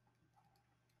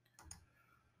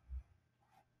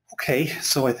 Okay,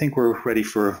 so I think we're ready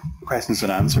for questions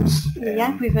and answers.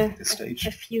 Yeah, we've a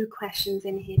few questions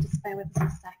in here. Just bear with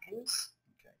us a second.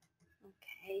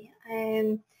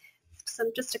 Okay. So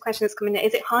just a question that's coming in.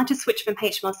 Is it hard to switch from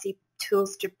HMRC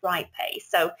Tools to BrightPay?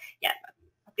 So yeah,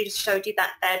 I just showed you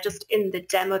that there just in the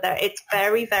demo there. It's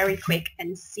very, very quick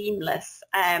and seamless.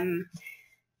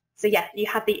 So yeah, you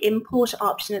have the import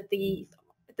option at the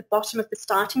bottom of the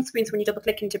starting screen. So when you double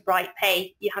click into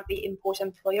BrightPay, you have the import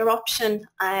employer option.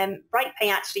 BrightPay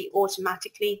actually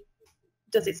automatically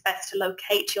does its best to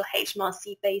locate your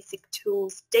HMRC Basic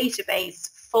Tools database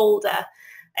folder.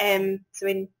 So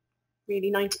in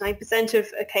really 99% of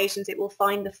occasions it will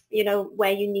find the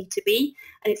where you need to be,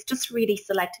 and it's just really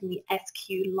selecting the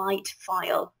SQLite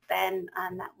file then,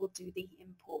 and that will do the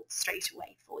import straight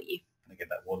away for you. And again,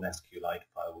 that one SQLite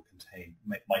file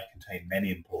might contain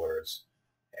many employers,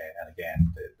 and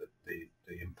again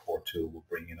the import tool will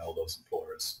bring in all those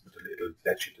employers. It'll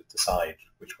let you decide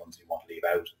which ones you want to leave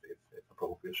out if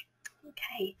appropriate.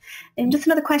 Okay, and just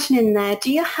another question in there.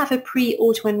 Do you have a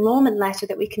pre-auto enrolment letter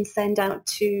that we can send out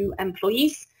to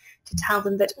employees to tell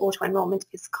them that auto enrolment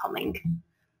is coming?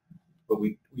 But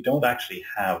we don't actually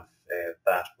have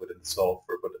that within the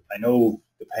software, but I know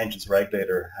the Pensions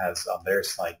Regulator has on their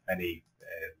site many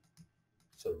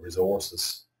sort of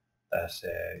resources that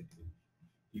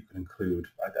you can include.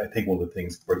 I think one of the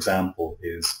things, for example,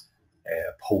 is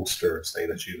a poster, say,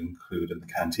 that you include in the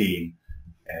canteen,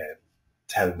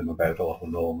 telling them about auto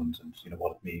enrolment and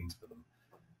what it means for them.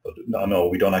 But no,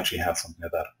 we don't actually have something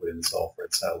like that within the software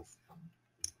itself.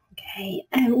 Okay,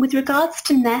 with regards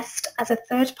to Nest as a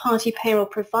third-party payroll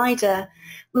provider,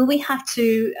 will we have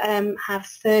to have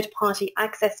third-party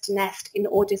access to Nest in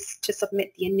order to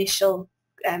submit the initial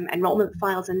enrolment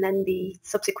files and then the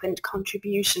subsequent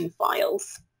contribution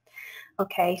files?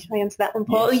 Okay, should I answer that one,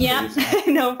 Paul? Yes,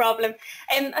 yeah, no problem.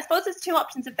 I suppose there's two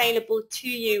options available to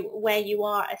you where you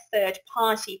are a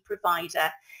third-party provider.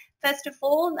 First of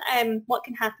all, what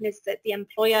can happen is that the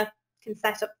employer can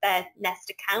set up their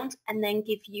Nest account and then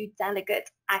give you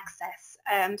delegate access.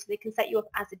 So they can set you up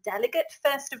as a delegate,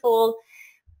 first of all.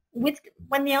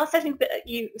 When they are setting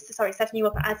you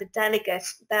up as a delegate,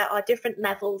 there are different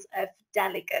levels of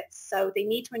delegates. So they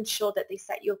need to ensure that they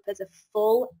set you up as a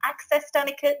full access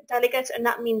delegate, and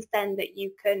that means then that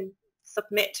you can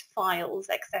submit files,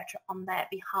 etc., on their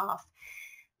behalf.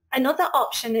 Another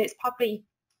option is probably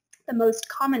the most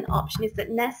common option is that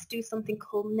Nest do something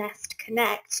called Nest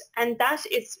Connect, and that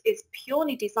is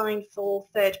purely designed for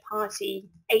third-party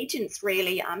agents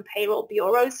really and payroll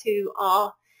bureaus who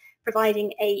are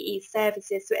providing AE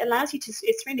services. So it allows you to,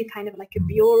 it's really kind of like a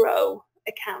bureau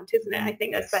account, isn't it? I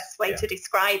think that's the best way to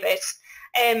describe it.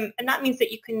 And that means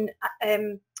that you can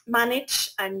manage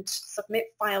and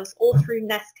submit files all through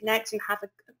Nest Connect and have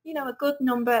a good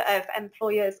number of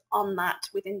employers on that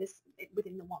within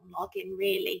the one login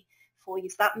really for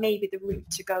you. So that may be the route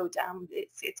to go down.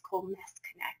 It's called Nest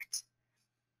Connect.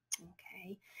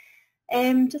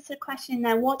 Okay. Just a question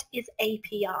now. What is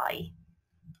API?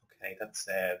 Okay, that's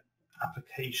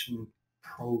application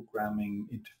programming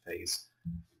interface.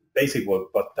 Basically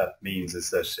what that means is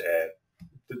that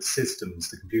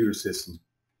the computer systems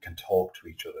can talk to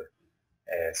each other.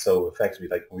 So effectively,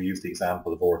 like when we use the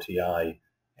example of RTI,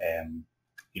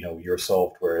 your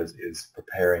software is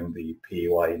preparing the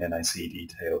PAYE and NIC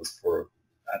details for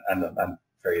and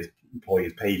various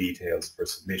employees' pay details for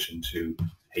submission to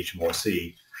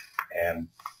HMRC.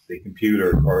 The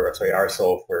computer, our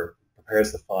software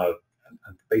prepares the file and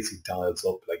basically dials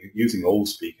up, like using old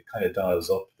speak, it kind of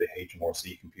dials up the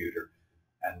HMRC computer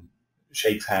and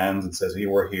shakes hands and says,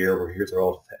 here's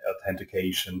our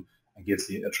authentication,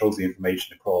 and throws the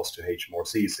information across to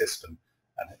HMRC system,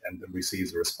 and then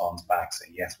receives a response back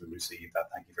saying, yes, we received that,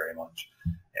 thank you very much.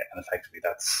 And effectively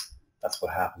that's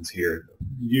what happens here.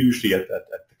 Usually at the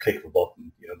click of a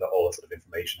button, all that sort of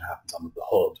information happens on the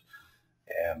HUD.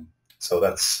 So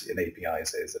that's an API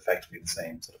is effectively the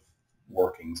same sort of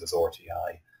workings as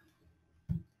RTI.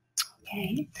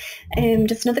 Okay.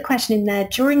 Just another question in there.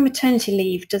 During maternity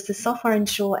leave, does the software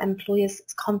ensure employers'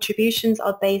 contributions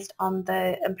are based on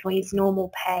the employee's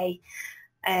normal pay,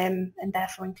 and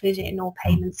therefore included in all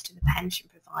payments to the pension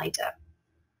provider?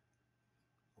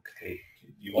 Okay.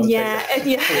 You want to take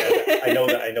that? Yeah. I know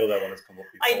that one has come up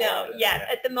before. I know. Yeah.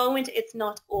 At the moment, it's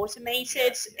not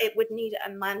automated. Yeah. It would need a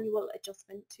manual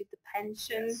adjustment to the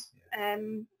pension. Yes.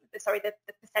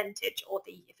 The percentage, or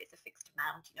if it's a fixed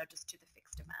amount, just to the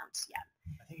fixed amount. Yeah.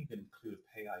 I think you can include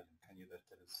a pay item. Can you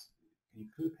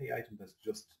include a pay item that's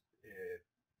just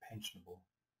pensionable,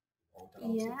 or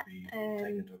would that also be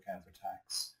taken into account for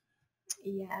tax?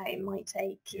 Yeah, it might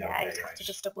take. I'd have to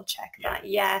just double check that.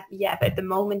 Yeah. But at the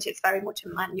moment, it's very much a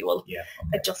manual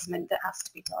adjustment that has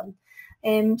to be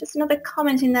done. Just another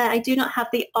comment in there. I do not have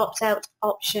the opt-out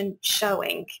option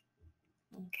showing.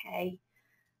 Okay.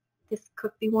 This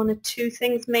could be one of two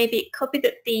things. Maybe it could be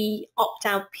that the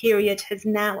opt-out period has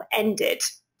now ended.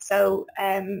 So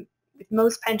with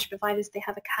most pension providers, they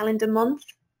have a calendar month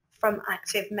from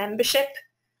active membership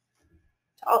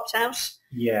to opt out.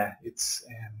 Yeah, it's...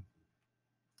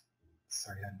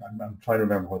 sorry, I'm trying to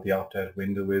remember what the opt-out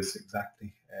window is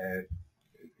exactly.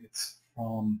 It's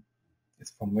from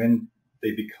when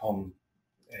they become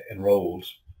enrolled,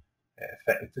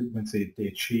 when they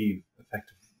achieve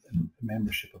effective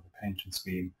membership of a pension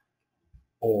scheme,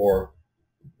 or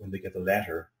when they get the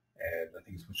letter. I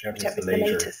think it's whichever is the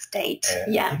latest date. I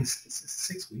think it's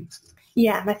 6 weeks.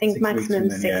 Yeah, I think maximum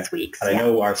 6 weeks. And I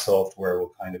know our software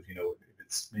will kind of, if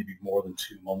it's maybe more than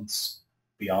 2 months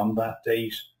beyond that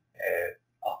date,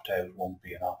 opt-out won't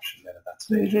be an option then at that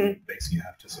stage. Mm-hmm. Basically, you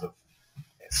have to sort of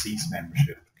cease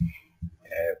membership,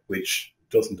 which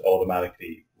doesn't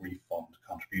automatically refund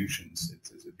contributions.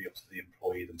 It'd be up to the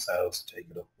employee themselves to take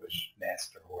it up with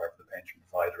Nest or whoever the pension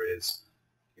provider is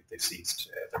if they've ceased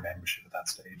their membership at that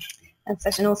stage.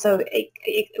 And also,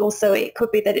 it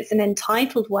could be that it's an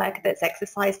entitled worker that's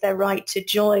exercised their right to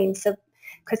join. So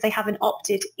because they haven't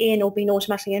opted in or been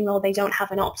automatically enrolled, they don't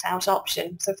have an opt-out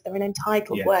option. So if they're an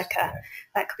entitled worker,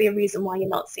 that could be a reason why you're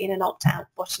not seeing an opt-out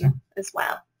button as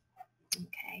well.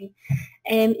 Okay.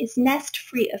 Is Nest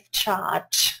free of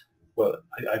charge? Well,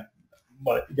 I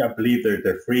believe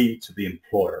they're free to the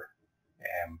employer,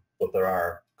 but there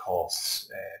are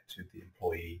costs to the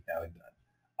employee. Now,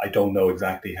 I don't know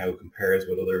exactly how it compares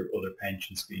with other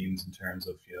pension schemes in terms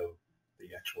of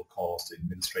the actual cost, the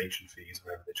administration fees,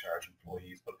 whatever they charge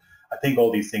employees. But I think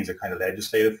all these things are kind of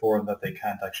legislated for, and that they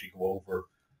can't actually go over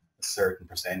a certain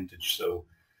percentage. So,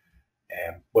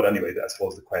 but anyway, I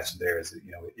suppose the question there is,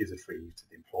 is it free to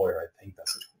the employer? I think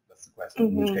that's the question.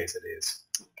 Mm-hmm. In which case it is.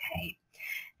 Okay.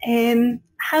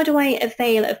 How do I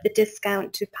avail of the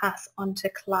discount to pass on to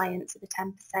clients, the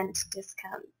 10%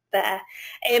 discount there?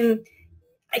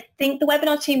 I think the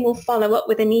webinar team will follow up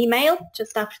with an email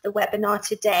just after the webinar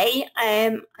today,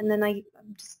 and then I'm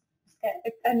just get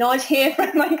a nod here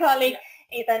from my colleague.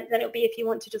 Then it'll be if you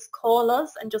want to just call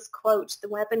us and just quote the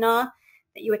webinar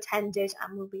that you attended,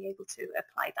 and we'll be able to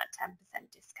apply that 10%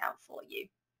 discount for you.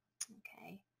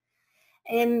 Okay.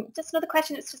 Just another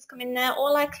question that's just come in there.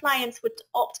 All our clients would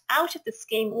opt out of the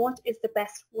scheme. What is the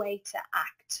best way to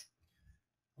act?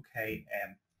 Okay.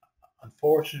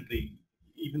 Unfortunately,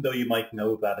 even though you might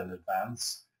know that in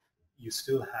advance, you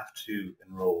still have to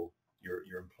enroll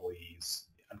your employees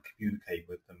and communicate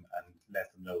with them and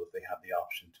let them know that they have the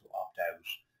option to opt out.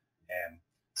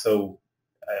 So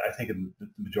I think in the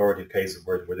majority of cases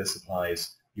where this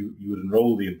applies, you would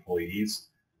enroll the employees,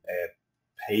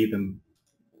 pay them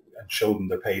and show them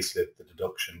their pay slip, the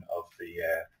deduction of the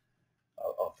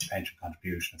pension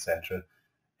contribution, etc.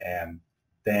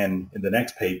 Then in the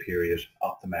next pay period,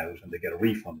 opt them out and they get a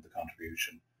refund of the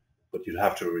contribution. But you'd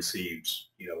have to have received,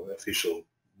 official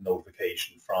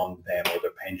notification from them or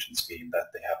their pension scheme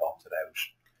that they have opted out.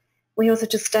 We also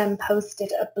just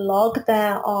posted a blog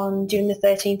there on June the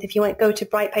 13th. If you want to go to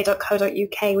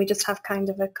brightpay.co.uk, we just have kind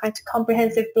of a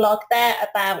comprehensive blog there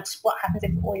about what happens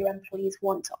if all your employees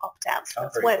want to opt out. So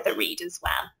it's worth a read as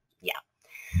well.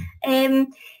 Yeah.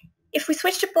 If we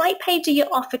switch to BrightPay, do you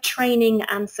offer training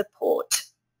and support?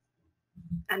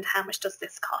 And how much does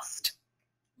this cost?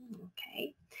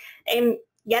 Okay.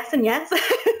 Yes and yes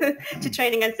to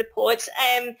training and support.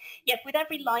 Yeah, with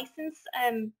every license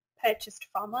purchased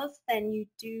from us, then you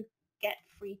do get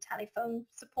free telephone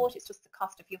support. It's just the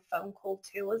cost of your phone call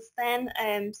to us then.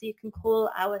 So you can call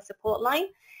our support line.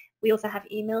 We also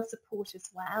have email support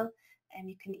as well. And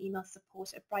you can email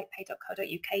support at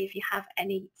brightpay.co.uk if you have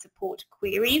any support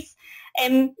queries.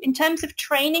 In terms of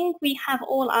training, we have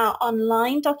all our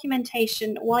online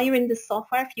documentation. While you're in the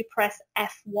software, if you press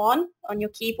F1 on your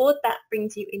keyboard, that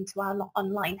brings you into our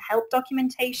online help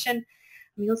documentation.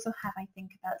 We also have, I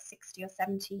think, about 60 or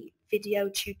 70 video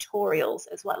tutorials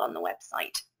as well on the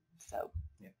website. So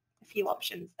yeah, a few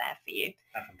options there for you.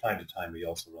 And from time to time, we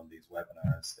also run these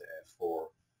webinars for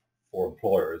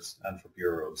employers and for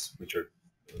bureaus, which are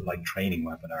like training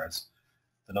webinars.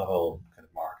 They're not all kind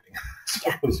of marketing.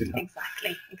 Yeah, you know?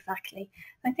 Exactly.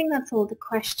 I think that's all the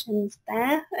questions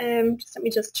there. Let me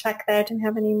just check there. Do we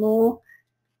have any more?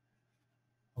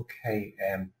 Okay.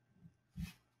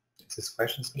 Is this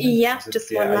questions? Yeah,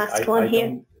 just one last one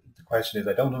here. The question is,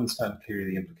 I don't understand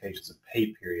clearly the implications of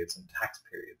pay periods and tax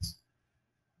periods.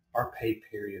 Our pay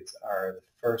periods are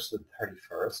the 1st and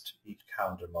 31st each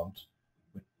calendar month,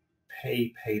 with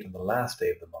pay paid on the last day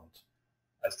of the month.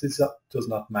 As this does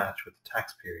not match with the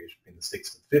tax period between the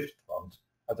 6th and 5th month,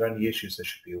 are there any issues I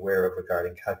should be aware of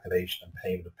regarding calculation and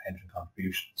payment of pension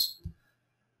contributions?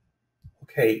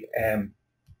 Okay,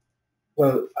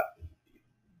 well,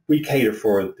 we cater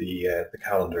for the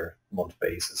calendar month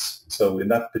basis. So in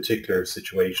that particular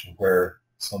situation where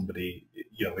somebody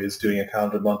is doing a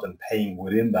calendar month and paying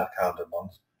within that calendar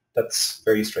month, that's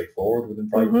very straightforward within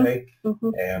BrightPay.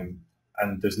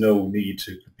 And there's no need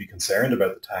to be concerned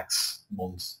about the tax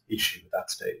month issue at that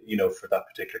stage, for that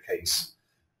particular case.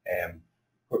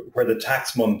 Where the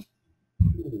tax month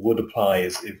would apply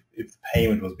is if the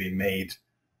payment was being made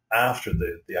after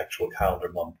the actual calendar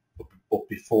month, but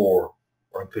before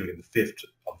or including the 5th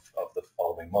of the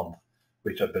following month,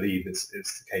 which I believe is the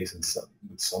case with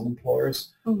some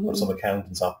employers, or some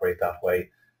accountants operate that way.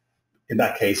 In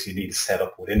that case, you need to set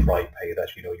up within BrightPay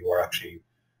that you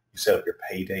set up your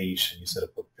pay date and you set up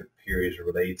what the period it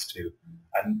relates to,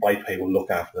 and BrightPay will look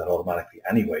after that automatically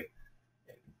anyway,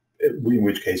 in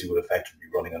which case you would effectively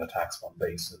be running on a tax month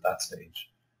basis at that stage.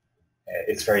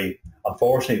 It's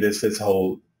unfortunately, this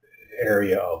whole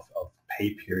area of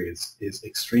pay periods is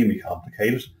extremely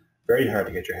complicated, very hard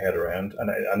to get your head around, and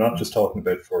I'm not just talking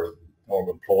about for a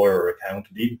normal employer or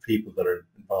accountant, even people that are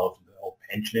involved in the whole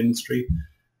pension industry,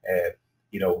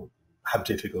 have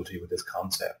difficulty with this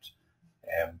concept.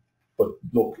 But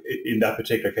look, in that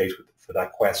particular case, for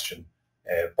that question,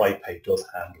 BrightPay does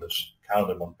handle it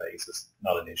calendar month basis,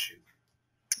 not an issue.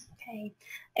 Okay,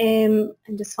 and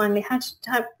just finally, how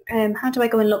do I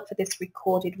go and look for this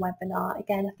recorded webinar?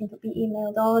 Again, I think it'll be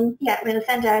emailed on. Yeah, we'll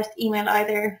send out email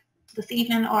either this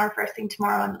evening or first thing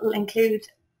tomorrow, and it'll include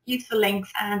useful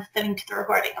links and the link to the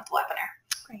recording of the webinar.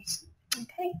 Great.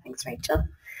 Okay, thanks, Rachel.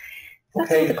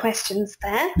 That's all the questions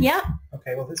there. Yeah.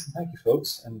 Okay, well, listen, thank you,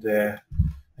 folks, and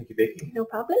thank you, Vicky. No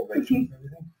problem. Rachel, for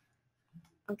everything.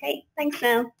 Okay, thanks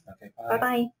now. Okay, bye.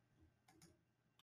 Bye-bye.